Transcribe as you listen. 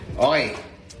Okay,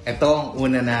 ito ang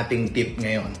una nating tip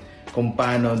ngayon kung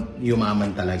paano yumaman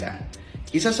talaga.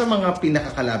 Isa sa mga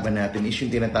pinakakalaban natin is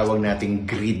yung tinatawag nating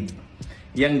greed.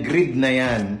 Yang greed na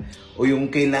yan o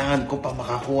yung kailangan ko pa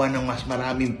makakuha ng mas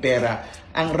maraming pera,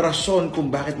 ang rason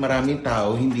kung bakit maraming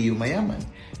tao hindi yumayaman.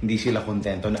 Hindi sila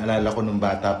kontento. Naalala ko nung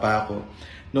bata pa ako.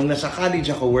 Nung nasa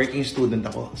college ako, working student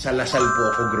ako, sa Lasal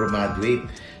po ako graduate.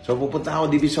 So pupunta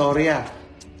ako Divisoria.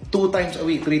 2 times a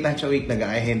week, 3 times a week,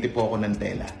 nag-aahente po ako ng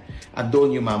tela. At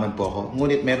doon yumaman po ako.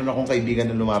 Ngunit meron akong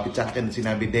kaibigan na lumapit sa akin na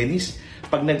sinabi, Dennis,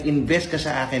 pag nag-invest ka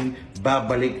sa akin,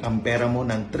 babalik ang pera mo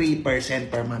ng 3%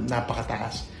 per month.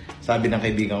 Napakataas. Sabi ng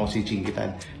kaibigan ko si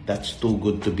Chingitan, that's too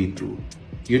good to be true.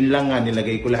 Yun lang nga,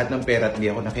 nilagay ko lahat ng pera at hindi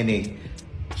ako nakinig.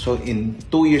 So in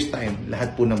 2 years time,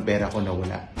 lahat po ng pera ko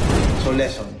nawala. So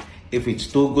lesson, if it's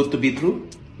too good to be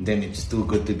true, then it's too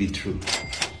good to be true.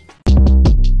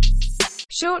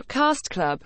 Shortcast Club.